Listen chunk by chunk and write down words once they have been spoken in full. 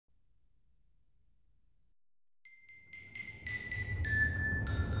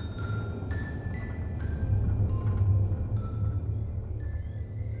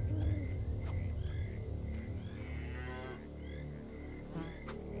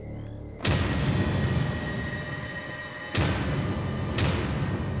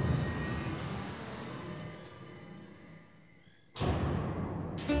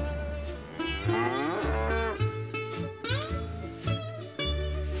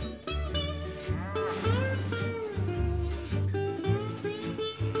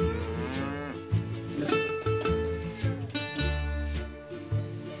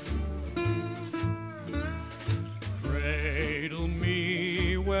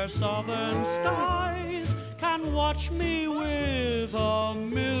where southern skies can watch me with a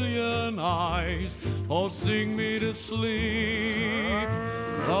million eyes. Oh, sing me to sleep,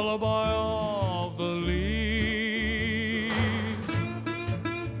 lullaby of the leaves.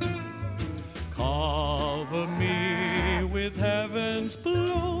 Cover me with heaven's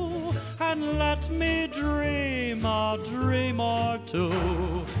blue and let me dream a dream or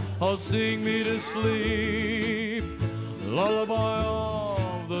two. Oh, sing me to sleep, lullaby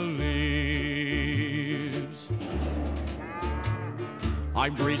of the leaves.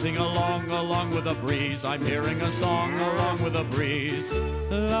 I'm breezing along with the breeze. I'm hearing a song along with the breeze.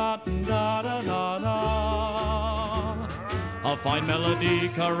 La da da da da. A fine melody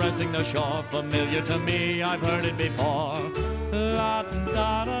caressing the shore, familiar to me, I've heard it before. La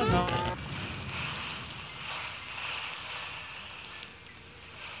da da da.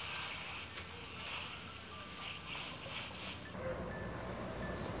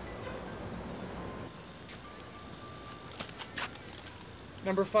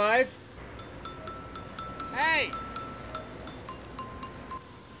 Number 5. Hey!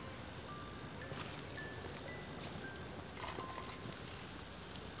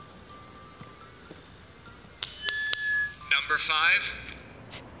 Number 5.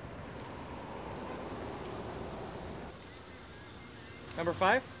 Number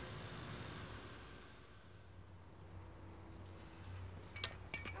 5?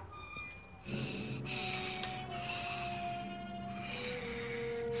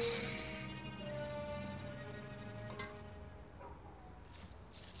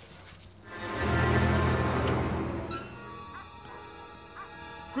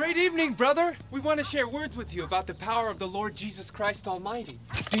 Great evening, brother! We want to share words with you about the power of the Lord Jesus Christ Almighty.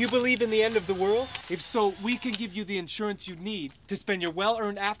 Do you believe in the end of the world? If so, we can give you the insurance you need to spend your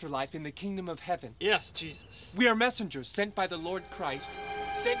well-earned afterlife in the kingdom of heaven. Yes, Jesus. We are messengers sent by the Lord Christ,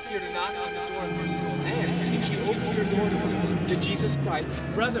 sent here to knock on the door of your soul. And if you open your door to us, to Jesus Christ,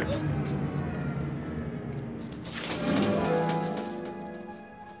 brother,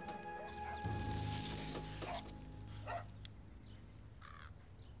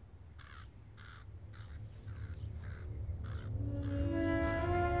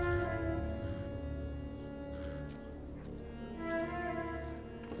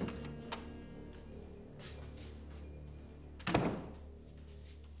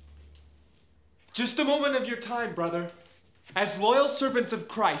 just a moment of your time, brother. As loyal servants of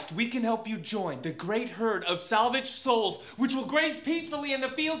Christ, we can help you join the great herd of salvaged souls which will graze peacefully in the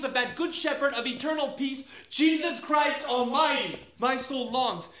fields of that good shepherd of eternal peace, Jesus Christ Almighty. My soul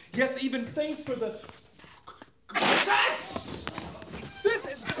longs, yes, even faints for the... This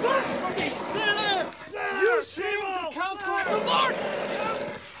is blasphemy! You shame the counsel of the Lord!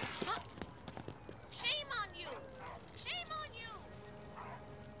 Shame on you! Shame on you!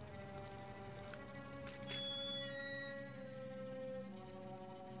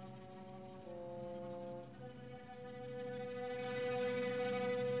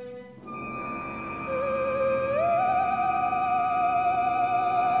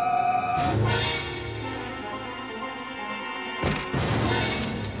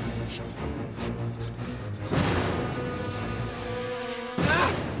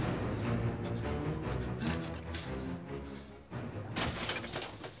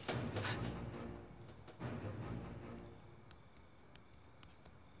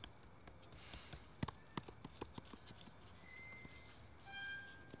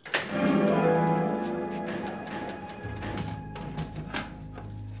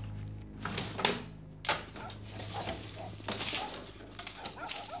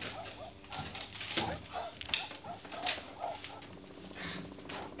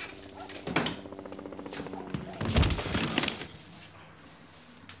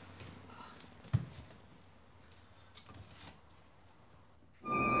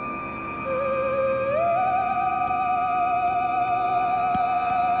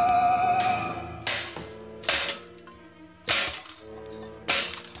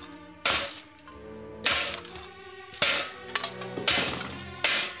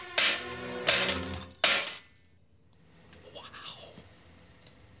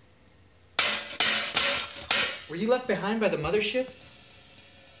 Were you left behind by the mothership?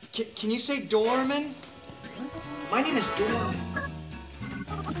 Can you say Dorman? My name is Dorman.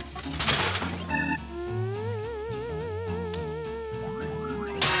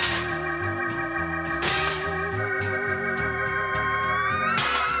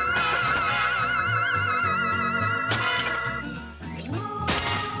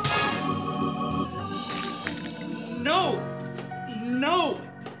 No! No!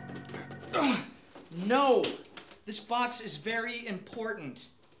 Ugh. No! This box is very important.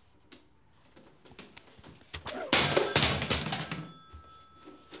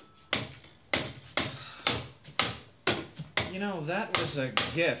 You know, that was a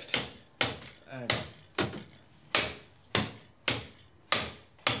gift.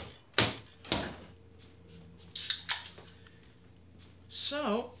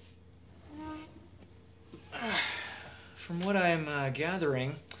 So, from what I'm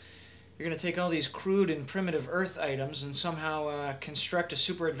gathering, you're going to take all these crude and primitive Earth items and somehow construct a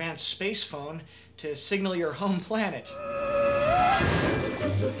super advanced space phone to signal your home planet.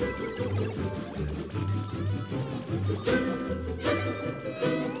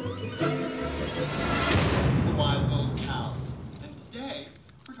 The wise old cow. And today,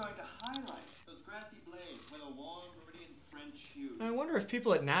 we're going to highlight those grassy blades with a warm meridian French hue. I wonder if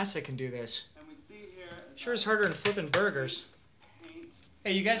people at NASA can do this. And we see here Sure is harder than flipping burgers. paint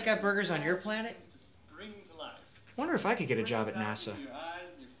Hey, you guys got burgers on your planet? to spring to life. Wonder if I could get a job at NASA. Your eyes,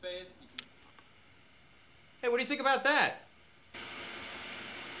 your face, you can Hey, what do you think about that?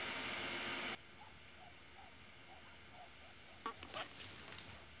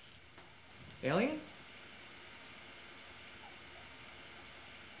 Alien?